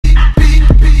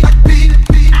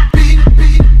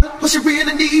she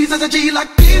really needs is a G like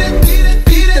beat it, beat it,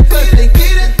 beat it, first thing,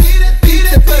 beat it, beat it, beat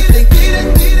it, first thing, beat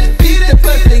it, beat it, beat it,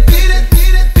 first thing, beat it,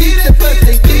 beat it, beat it, first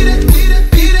thing, beat it, beat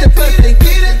it, beat it, first thing,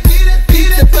 beat it, beat it,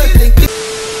 beat it, first thing.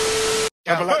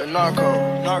 Rapping like the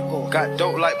narco, got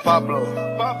dope like Pablo,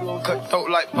 cut throat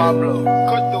like Pablo,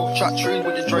 shot trees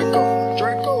with the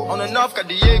Draco, on the north got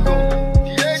Diego,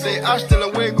 say hasta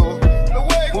luego,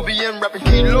 we'll be in rapping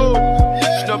kilo,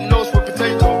 snub nose with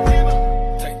potato.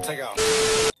 Take out.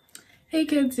 Hey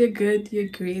kids, you're good, you're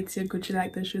great, you're Gucci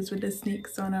like the shoes with the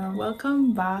snakes on them.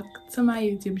 Welcome back to my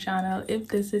YouTube channel. If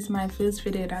this is my first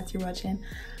video that you're watching,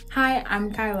 hi,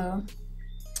 I'm Kyla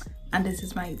and this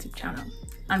is my YouTube channel.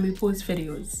 And we post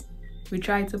videos. We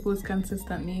try to post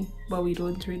consistently, but we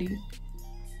don't really.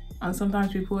 And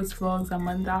sometimes we post vlogs a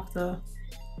month after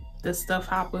the stuff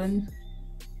happened.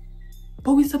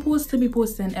 But we're supposed to be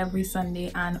posting every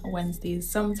Sunday and Wednesdays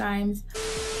sometimes.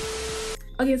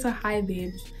 Okay, so hi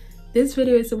babes. This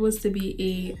video is supposed to be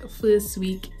a first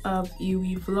week of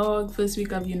UE vlog, first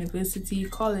week of university,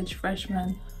 college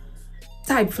freshman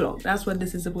type vlog. That's what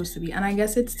this is supposed to be. And I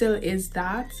guess it still is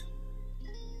that.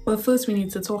 But first we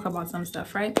need to talk about some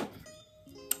stuff, right?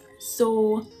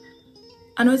 So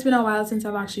I know it's been a while since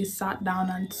I've actually sat down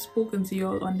and spoken to you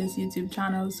all on this YouTube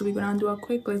channel. So we're gonna do a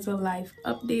quick little life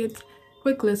update,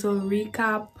 quick little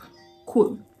recap.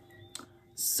 Cool.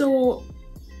 So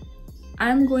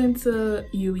I'm going to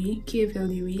UE,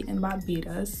 KFL UE in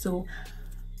Barbados. So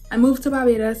I moved to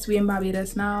Barbados. We're in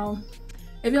Barbados now.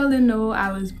 If y'all didn't know,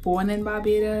 I was born in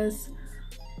Barbados,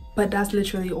 but that's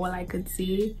literally all I could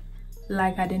say.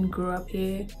 Like, I didn't grow up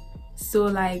here, so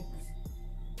like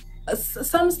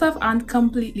some stuff aren't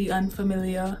completely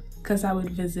unfamiliar because I would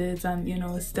visit and, you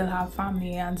know, still have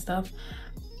family and stuff,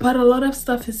 but a lot of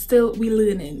stuff is still we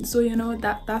learning. So, you know,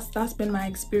 that's been my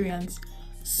experience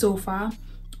so far.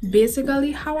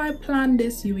 Basically how I planned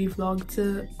this UE vlog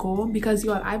to go, because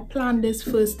y'all, I planned this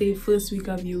first week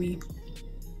of UE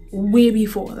way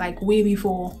before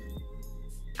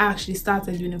I actually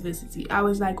started university. I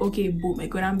was like, okay, boom,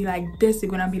 it's gonna be like this, it's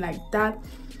gonna be like that,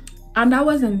 and that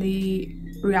wasn't the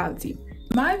reality.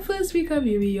 My first week of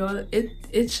UE, y'all,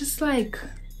 it's just like,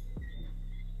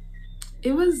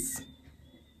 it was,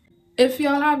 if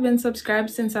y'all have been subscribed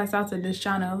since I started this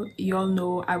channel, y'all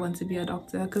know I want to be a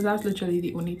doctor, because that's literally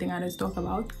the only thing I just talk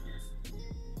about.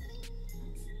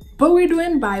 But we're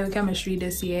doing biochemistry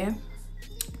this year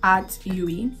at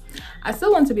UE. I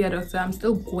still want to be a doctor. I'm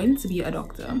still going to be a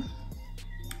doctor,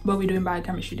 but we're doing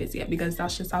biochemistry this year because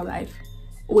that's just how life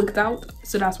worked out.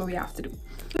 So that's what we have to do.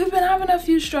 We've been having a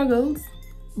few struggles,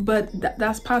 but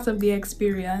that's part of the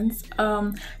experience.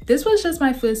 This was just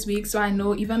my first week, so I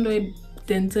know even though it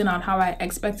didn't turn out how I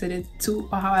expected it to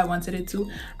or how I wanted it to,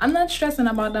 I'm not stressing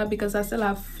about that because I still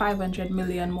have 500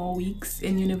 million more weeks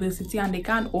in university and they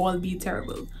can't all be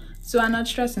terrible. So I'm not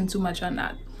stressing too much on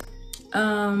that.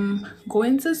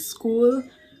 Going to school,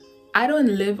 I don't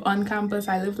live on campus.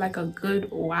 I live like a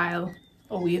good while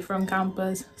away from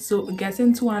campus, so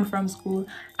getting to and from school,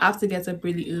 I have to get up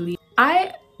really early.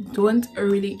 I don't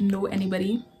really know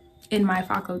anybody in my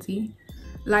faculty.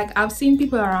 Like, I've seen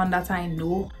people around that I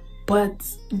know, but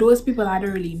those people I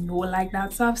don't really know like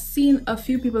that. So I've seen a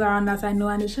few people around that I know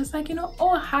and it's just like, you know,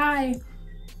 oh hi,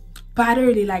 but I don't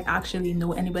really like actually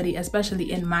know anybody,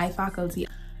 especially in my faculty.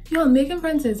 Yo, making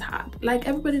friends is hard. Like,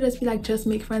 everybody does be like, just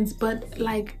make friends, but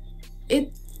like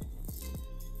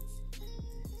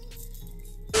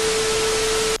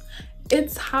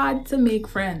it's hard to make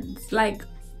friends. Like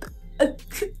I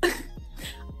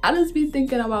just be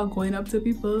thinking about going up to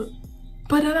people,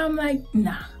 but then I'm like,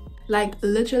 nah. Like,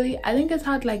 literally, I think it's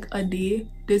had like a day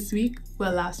this week,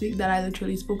 well last week, that I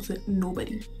literally spoke to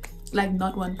nobody. Like,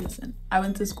 not one person. I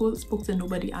went to school, spoke to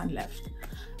nobody and left.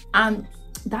 And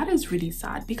that is really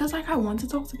sad because like I want to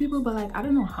talk to people, but like I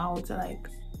don't know how to, like,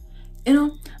 you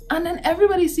know. And then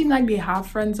everybody seemed like they have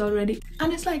friends already,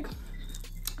 and it's like,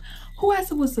 who am I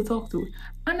supposed to talk to?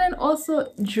 And then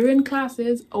also during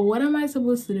classes, what am I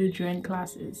supposed to do during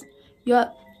classes? Yeah,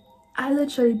 I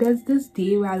literally, there's this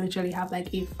day where I literally have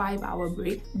like a 5-hour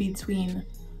break between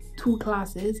 2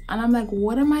 classes, and I'm like,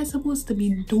 what am I supposed to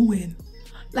be doing?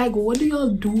 Like, what do y'all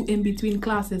do in between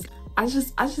classes? I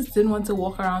just didn't want to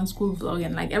walk around school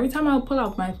vlogging. Like, every time I'll pull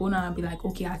out my phone and I'll be like,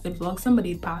 okay, I could vlog,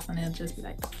 somebody'd pass and it'll just be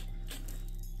like,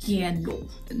 yeah, no.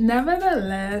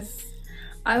 Nevertheless,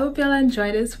 I hope y'all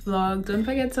enjoy this vlog. Don't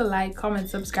forget to like, comment,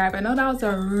 subscribe. I know that was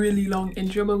a really long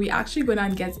intro, but we actually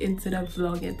gonna get into the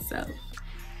vlog itself,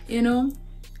 you know.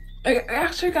 I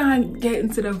actually can't get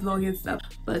into the vlogging stuff,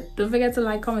 but don't forget to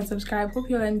like, comment, subscribe. Hope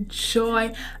you'll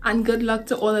enjoy, and good luck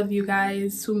to all of you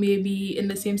guys who may be in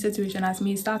the same situation as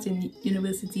me, starting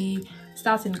university,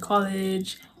 starting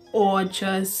college, or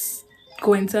just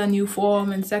going to a new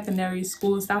form in secondary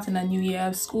school, starting a new year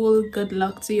of school. Good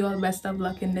luck to you all. Best of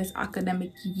luck in this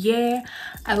academic year.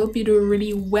 I hope you do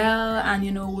really well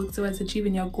and work towards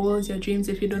achieving your goals, your dreams.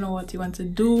 If you don't know what you want to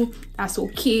do, that's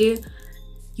okay.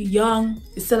 You're young,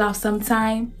 you still have some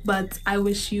time, but I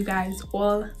wish you guys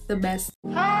all the best.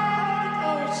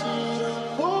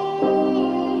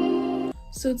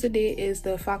 So today is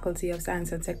the Faculty of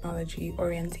Science and Technology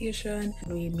orientation.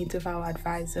 We meet with our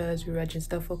advisors, we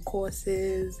register for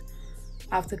courses.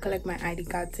 I have to collect my ID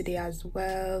card today as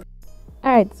well.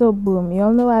 Alright, so boom, you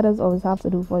all know I just always have to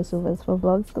do voiceovers for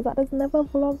vlogs because I just never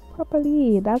vlog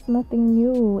properly. That's nothing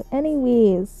new.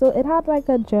 Anyways, so it had like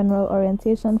a general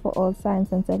orientation for all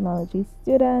science and technology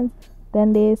students.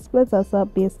 Then they split us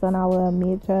up based on our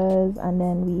majors, and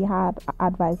then we had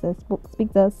advisors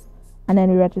speak to us, and then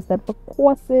we registered for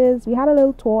courses. We had a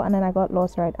little tour, and then I got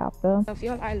lost right after. I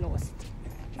feel I lost.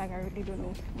 Like I really don't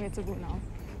know where to go now.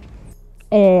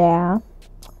 Yeah.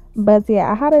 But yeah,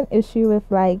 I had an issue with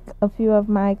like a few of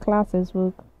my classes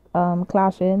were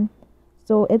clashing,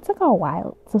 so it took a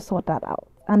while to sort that out.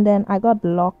 And then I got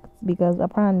locked because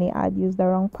apparently I'd used the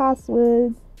wrong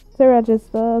password to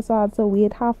register, so I had to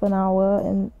wait half an hour,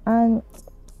 and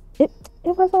it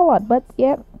was a lot. But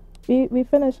yeah, we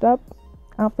finished up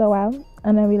after a while,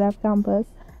 and then we left campus,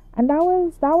 and that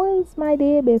was my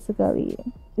day basically.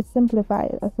 It's a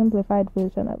simplified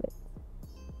version of it.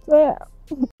 So yeah.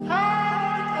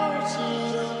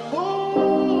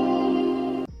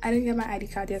 I didn't get my ID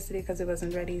card yesterday because it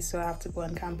wasn't ready, so I have to go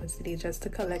on campus today just to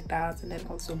collect that and then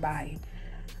also buy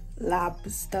lab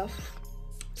stuff.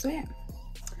 So yeah,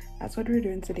 that's what we're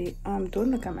doing today.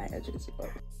 Don't look at my edges.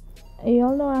 You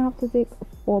all know I have to take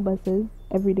 4 buses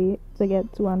every day to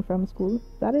get to and from school.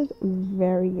 That is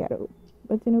very ghetto,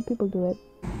 but people do it.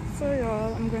 So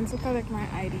y'all, I'm going to collect my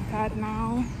ID card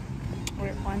now.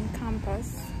 We're on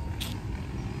campus.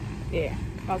 Yeah,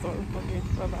 that's all. Okay,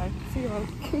 bye bye. See y'all.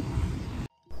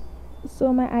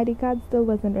 So my ID card still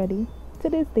wasn't ready. To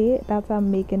this day that I'm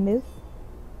making this,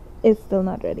 it's still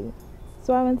not ready.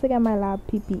 So I went to get my lab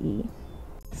PPE.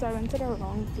 So I went to the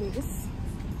wrong place.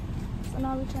 So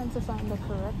now we're trying to find the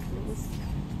correct place.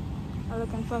 I'm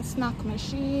looking for a snack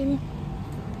machine.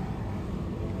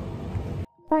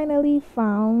 Finally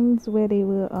found where they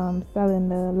were selling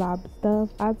the lab stuff.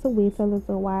 I had to wait a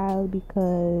little while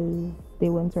because they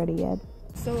weren't ready yet.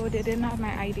 So they didn't have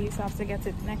my ID, so I have to get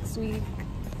it next week.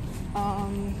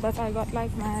 But I got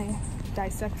like my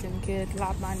dissecting kit,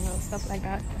 lab manual, stuff like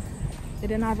that. They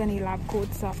didn't have any lab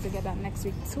coats, so I have to get that next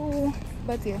week too.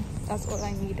 But yeah, that's all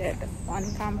I needed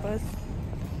on campus.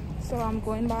 So I'm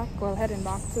heading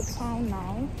back to town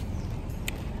now,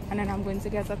 and then I'm going to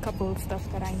get a couple stuff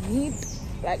that I need,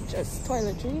 like just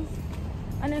toiletries,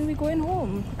 and then we're going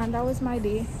home. And that was my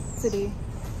day today.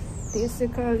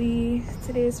 Basically,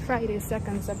 today is Friday,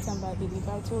 2nd September, I believe.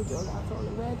 I told you all that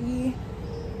already.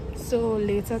 So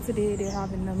later today they're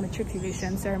having the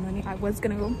matriculation ceremony. I was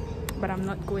gonna go, but I'm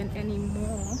not going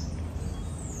anymore.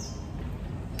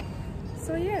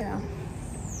 So yeah,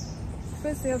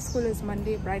 first day of school is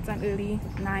Monday, bright and early,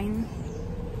 9,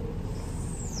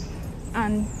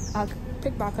 and I'll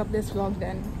pick back up this vlog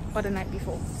then for the night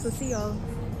before. So see y'all.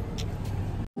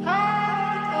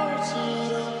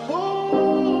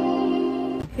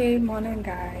 Hey, morning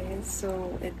guys.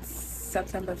 So it's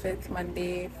September 5th,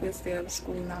 Monday, first day of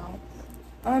school now.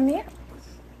 Yeah,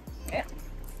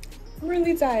 I'm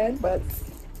really tired, but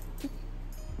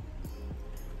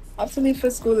I have to leave for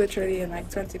school literally in like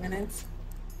 20 minutes.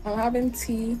 I'm having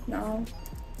tea now.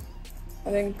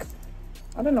 I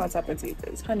don't know what type of tea it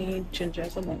is. Honey, ginger,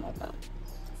 something like that.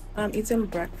 I'm eating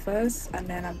breakfast, and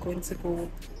then I'm going to go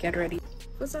get ready.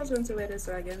 First I was going to wear this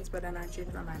leggings, but then I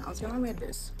changed my mind. I was going to wear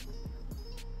this,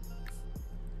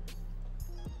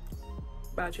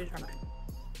 but I changed my mind.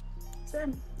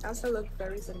 So that's to look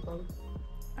very simple,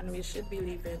 and we should be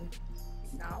leaving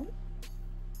now.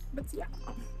 But yeah.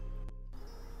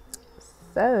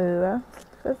 So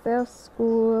first day of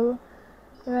school,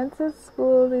 we went to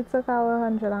school. We took our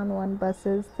 101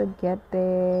 buses to get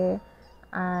there,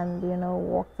 and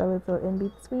walked a little in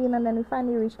between, and then we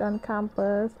finally reached on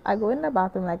campus. I go in the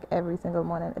bathroom like every single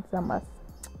morning. It's a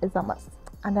must.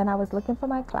 And then I was looking for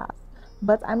my class,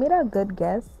 but I made a good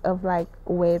guess of like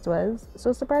where it was,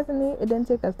 so surprisingly it didn't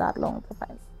take us that long to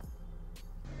find.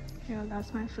 Yeah,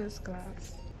 that's my first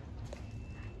class,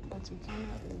 but we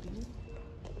cannot leave.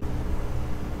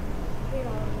 We are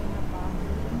in the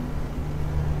bathroom.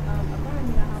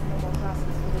 Apparently I have no more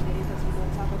classes for the day because we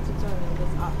don't have a tutorial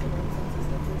this afternoon since it's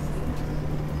the first day.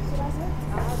 So that's it.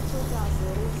 I had 2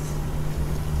 classes.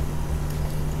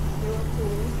 They were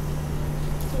cool.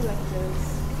 2 lectures.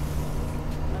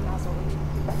 And that's all.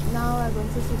 Now I'm going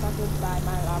to see if I could buy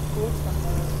my lab coat from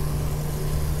the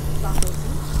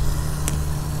faculty.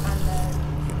 And then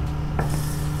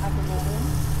I could go home.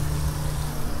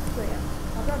 So yeah,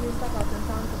 I'll probably stop out in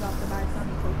town because I have to buy some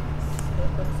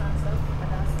books and stuff. But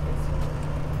that's it.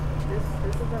 This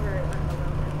is a very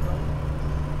underwhelming job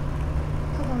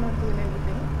because I'm not doing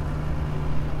everything.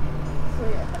 So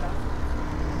yeah, but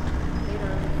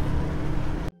later.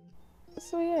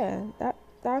 So yeah,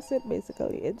 that's it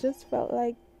basically. It just felt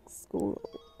like school.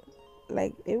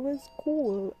 Like it was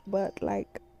cool, but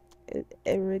like it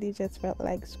really just felt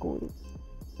like school.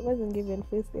 It wasn't given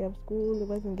first day of school, it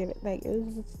wasn't given, like, it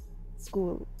was just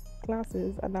school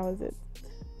classes, and that was it.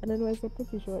 And then it was a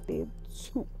pretty short day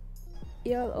too.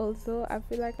 Yeah, also I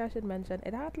feel like I should mention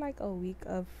it had like a week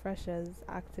of freshers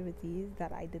activities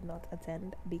that I did not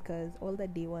attend because all the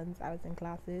day ones I was in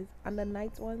classes and the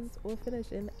night ones were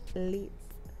finishing late.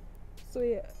 So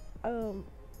yeah,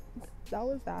 that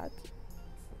was that,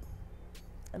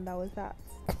 and that was that.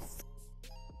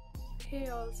 Hey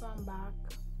y'all, so I'm back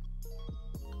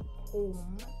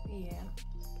home. Yeah,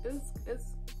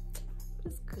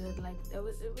 it's good. Like it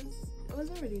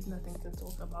wasn't really nothing to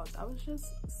talk about. I was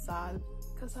just sad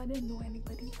because I didn't know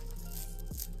anybody,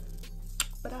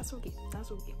 but that's okay.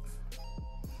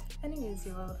 Anyways,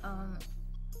 y'all,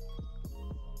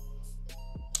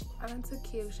 I went to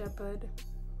Cave Shepherd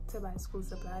to buy school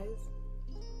supplies.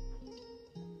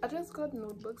 I just got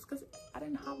notebooks because I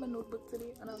didn't have a notebook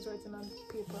today and I was writing on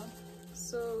paper.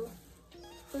 So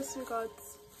first we got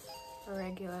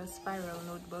regular spiral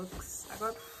notebooks. I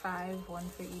got 5, 1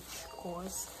 for each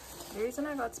course. The reason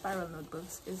I got spiral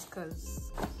notebooks is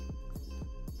because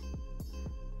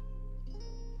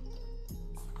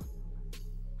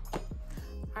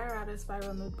I rather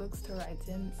spiral notebooks to write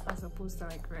in as opposed to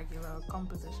like regular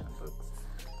composition books.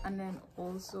 And then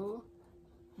also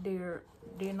they're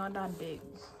not that big,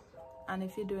 and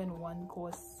if you're doing one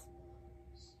course,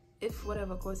 if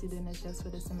whatever course you're doing is just for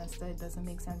the semester, it doesn't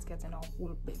make sense getting a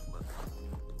whole big book.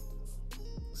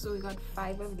 So we got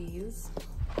 5 of these.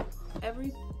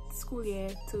 Every school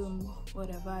year, term,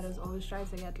 whatever, I just always try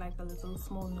to get like a little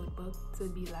small notebook to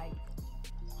be like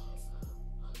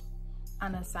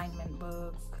an assignment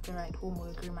book to write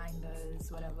homework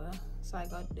reminders, whatever. So I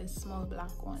got this small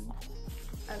black one.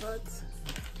 I got,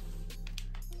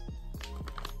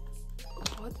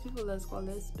 what people just call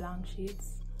this, blank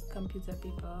sheets, computer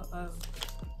paper of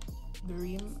the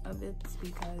ream of it,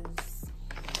 because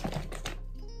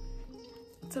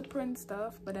to print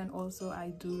stuff, but then also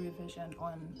I do revision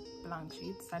on blank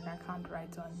sheets. Like I can't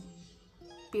write on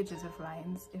pages of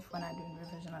lines if when I'm doing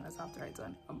revision I just have to write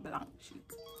on a blank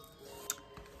sheet.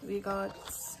 We got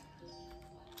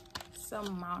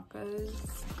some markers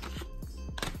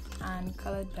and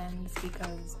colored pens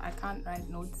because I can't write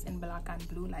notes in black and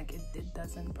blue. Like it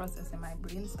doesn't process in my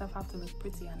brain. Stuff have to look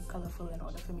pretty and colorful in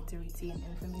order for me to retain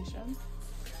information.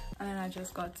 And then I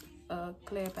just got a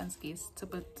clear pencil case to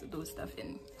put those stuff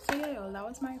in. So yeah, y'all, that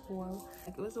was my haul.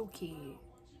 Like it was okay.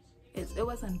 It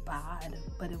wasn't bad,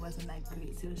 but it wasn't like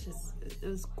great. It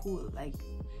was cool. Like,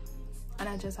 and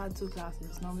I just had 2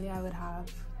 classes. Normally I would have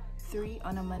 3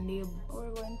 on a Monday.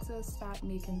 We're going to start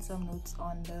making some notes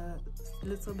on the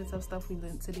little bits of stuff we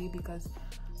learned today because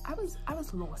I was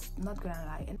lost, not gonna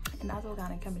lie. In that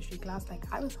organic chemistry class, like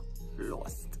I was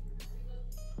lost.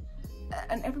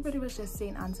 And everybody was just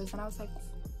saying answers and I was like,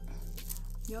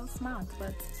 you're smart,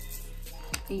 but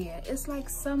yeah, it's like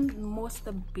most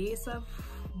the base of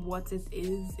what it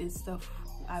is stuff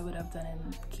I would have done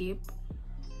in Cape,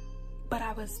 but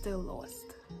I was still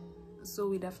lost. So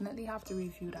we definitely have to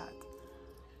review that.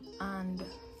 And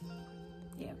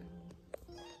yeah,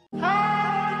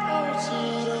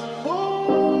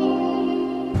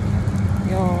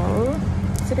 yo,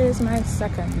 today is my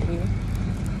second day.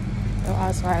 So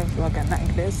that's why I'm vlogging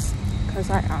like this, because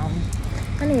I am.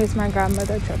 Anyways, my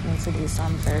grandmother took me to do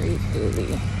some very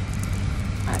early,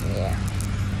 and yeah,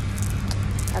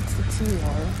 that's the tea,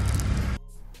 y'all.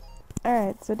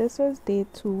 Alright, so this was day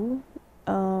 2.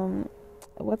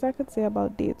 What I could say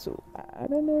about day 2, I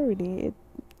don't know really.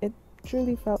 It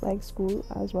truly felt like school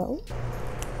as well.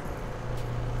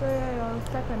 So yeah, y'all,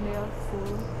 second day of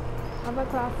school. I have a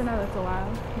class in a little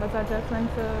while, but I just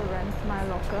went to rent my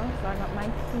locker, so I got my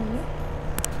key,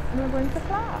 and we're going to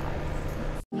class.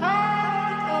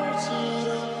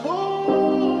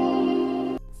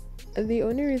 The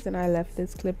only reason I left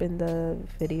this clip in the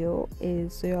video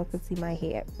is so y'all could see my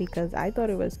hair, because I thought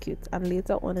it was cute, and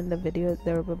later on in the video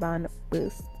the rubber band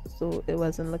burst, so it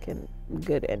wasn't looking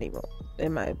good anymore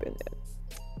in my opinion.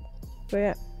 So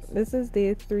yeah, this is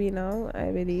day 3 now,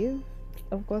 I believe.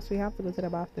 Of course we have to go to the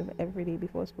bathroom every day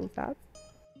before school starts.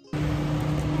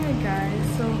 Hi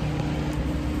guys, so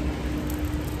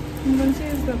I'm going to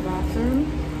use the bathroom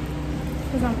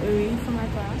because I'm early for my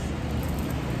class.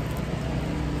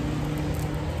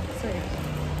 So yeah.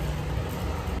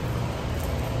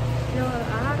 Yo, I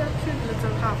had a cute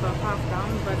little half up, half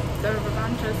down, but the rubber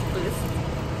band just burst.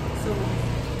 So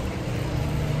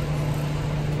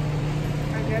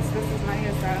I guess this is my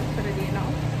hairstyle for the day now.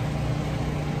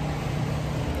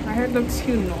 My hair looks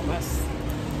humongous.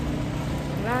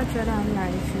 Larger than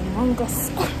life, humongous.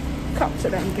 Capture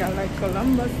them girl like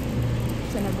Columbus.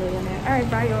 Alright,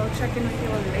 bye y'all. Check in with you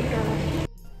all later.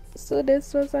 So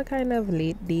this was a kind of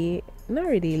late day, not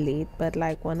really late, but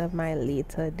like one of my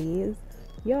later days.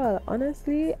 Y'all,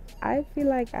 honestly, I feel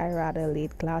like I rather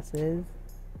late classes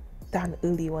than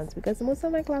early ones, because most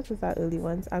of my classes are early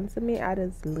ones, and to me I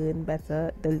just learn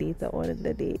better the later on in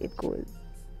the day it goes,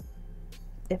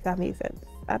 if that makes sense.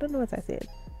 I don't know what I said,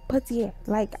 but yeah,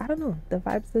 like I don't know, the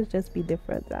vibes will just be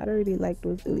different. I don't really like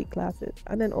those early classes,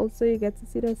 and then also you get to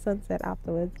see the sunset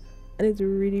afterwards, and it's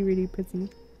really pretty.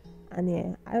 And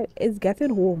yeah, it's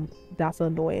getting home that's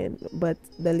annoying, but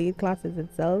the late classes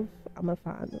itself, I'm a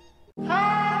fan.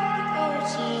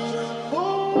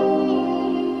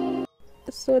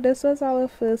 So this was our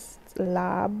first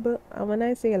lab, and when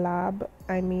I say lab,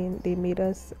 I mean they made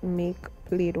us make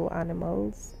Play-Doh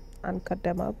animals and cut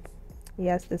them up.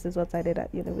 Yes, this is what I did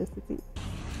at university.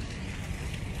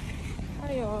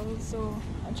 Hi y'all, so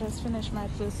I just finished my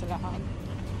first lab.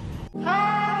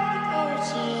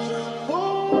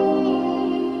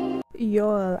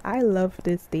 Y'all, I love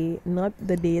this day, not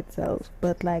the day itself,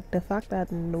 but like the fact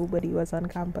that nobody was on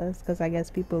campus, because I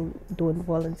guess people don't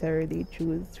voluntarily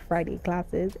choose Friday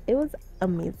classes. It was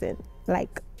amazing.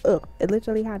 Like, it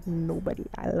literally had nobody.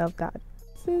 I love that.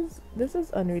 This is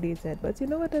unrelated, but you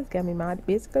know what does get me mad?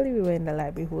 Basically, we were in the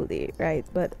library whole day, right?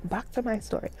 But back to my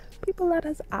story. People let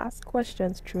us ask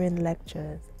questions during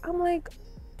lectures. I'm like,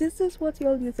 this is what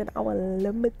you're using our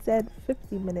limited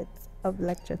 50 minutes of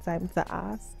lecture time to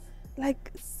ask.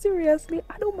 Like, seriously,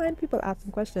 I don't mind people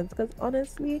asking questions, because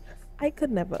honestly I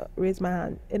could never raise my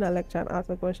hand in a lecture and ask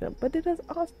a question, but they just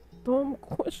ask dumb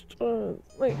questions.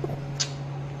 Like,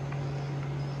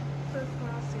 First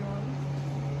class, y'all.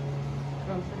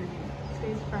 Well, for the day.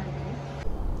 Today's Friday.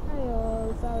 hi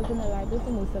y'all. So I was in the library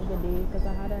for most of the day because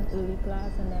I had an early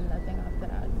class and then nothing after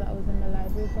that. So I was in the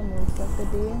library for most of the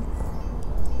day,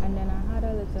 and then I had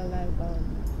a little like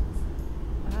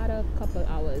I had a couple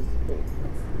hours break,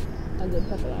 a good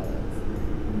couple hours,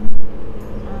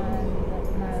 and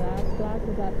my last class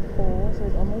is at 4, so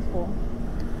it's almost 4,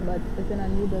 but it's in a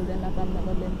new building that I've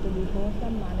never been to before,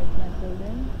 some management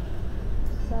building.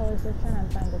 So I was just trying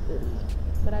to find it early,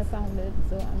 but I found it,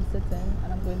 so I'm sitting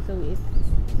and I'm going to wait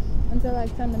until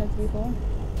like 10 minutes before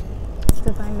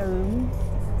to find the room.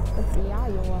 But yeah,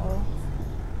 you all.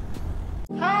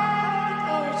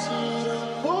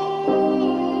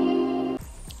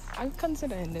 I'm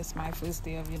considering this my first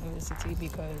day of university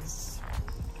because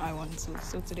I want to.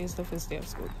 So today's the first day of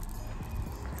school.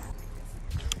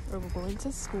 We're going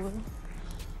to school.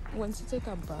 I'm going to take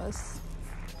a bus.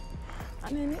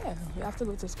 And then yeah, we have to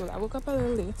go to school. I woke up a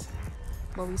little late,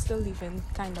 but we're still leaving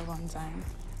kind of on time.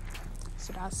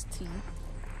 So that's tea.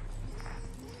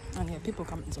 And yeah, people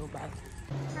coming so bad.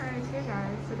 Alright, hey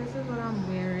guys, so this is what I'm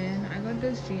wearing. I got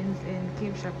these jeans in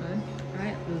Cape Shepherd.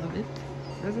 I love it.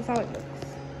 This is how it looks.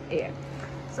 Yeah.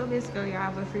 So basically I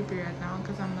have a free period now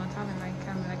because I'm not having my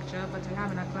chem lecture, but we're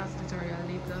having a class tutorial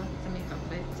later to make up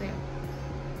for it. So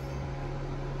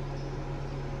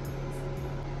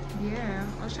yeah,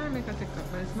 I was trying to make a TikTok,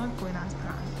 but it's not going as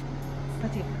planned.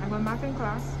 But yeah, I went back in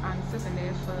class and sitting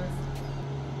there for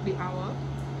the hour.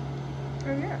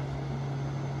 Oh yeah.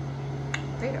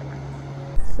 Later.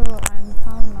 So I'm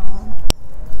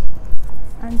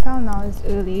town now. It's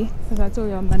early because I told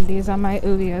you Mondays are my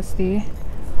earliest day.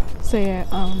 So yeah,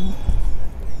 I'm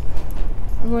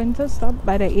going to stop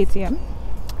by the ATM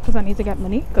because I need to get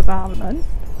money because I have none.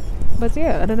 But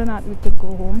yeah, other than that, we could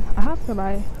go home. I have to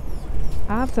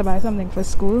buy something for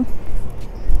school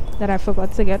that I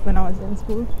forgot to get when I was in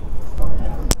school.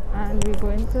 And we're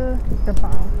going to the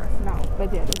bank now.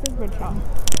 But yeah, this is Bridgetown.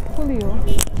 Julio.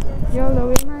 Yo, the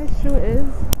way my shoe is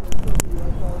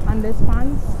and this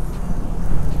pants,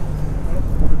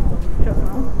 just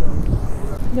now.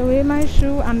 The way my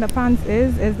shoe and the pants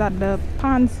is that the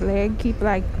pants leg keep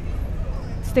like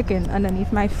sticking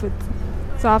underneath my foot,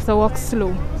 so I have to walk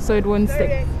slow so it won't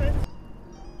stick.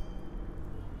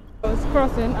 I was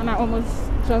crossing and I almost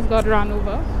just got run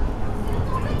over,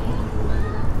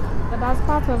 but that's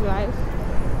part of life.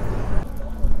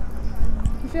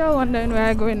 If you're wondering where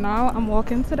I'm going now, I'm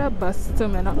walking to the bus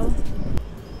terminal.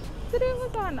 Today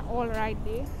was an alright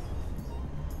day.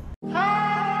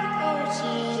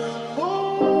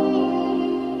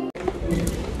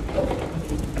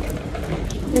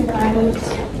 Hey guys.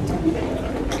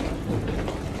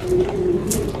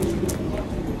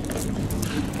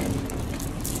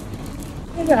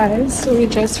 Hey guys, so we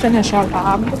just finished our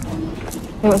lab.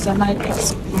 It was a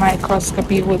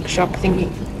microscopy workshop thingy.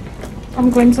 I'm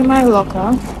going to my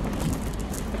locker.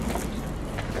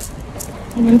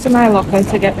 I'm going to my locker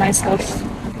to get my stuff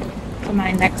for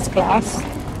my next class.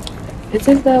 This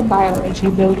is the biology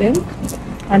building.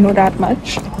 I know that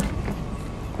much.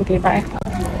 Okay, bye.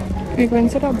 We're going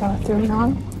to the bathroom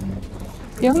now.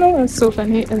 You know what's so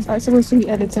funny is I'm supposed to be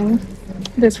editing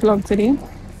this vlog today.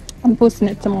 I'm posting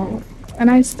it tomorrow.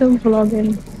 And I'm still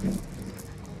vlogging.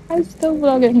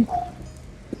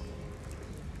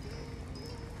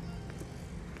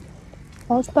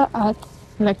 What's the art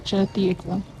lecture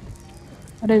theater?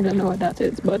 I don't even know what that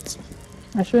is, but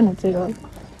I shouldn't say that.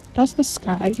 That's the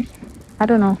sky. I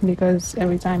don't know because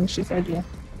every time she said yeah.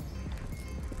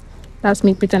 That's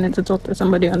me pretending to talk to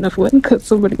somebody on the phone because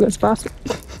somebody was passing.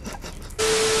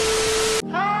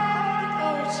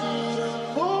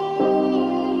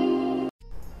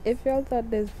 If y'all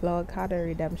thought this vlog had a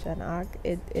redemption arc,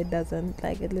 it doesn't.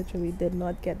 Like, it literally did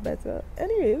not get better.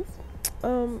 Anyways,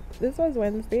 this was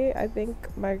Wednesday. I think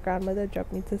my grandmother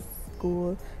dropped me to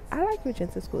school. I like reaching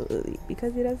to school early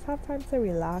because it does have time to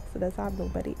relax. It does have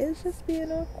nobody. It's just being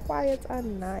quiet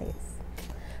and nice.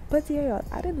 But yeah, y'all,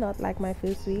 I did not like my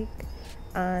first week,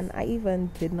 and I even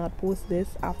did not post this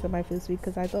after my first week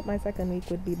because I thought my second week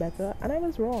would be better, and I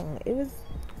was wrong. It was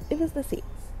the same,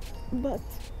 but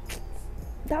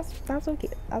that's okay.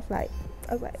 That's life.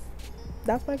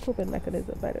 That's my coping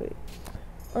mechanism, by the way.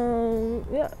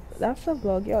 Yeah, that's the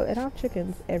vlog, y'all. It have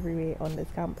chickens everywhere on this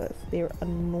campus. They're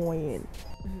annoying.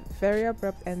 Very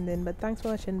abrupt ending, but thanks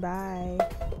for watching. Bye.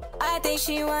 I think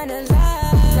she wanna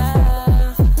love.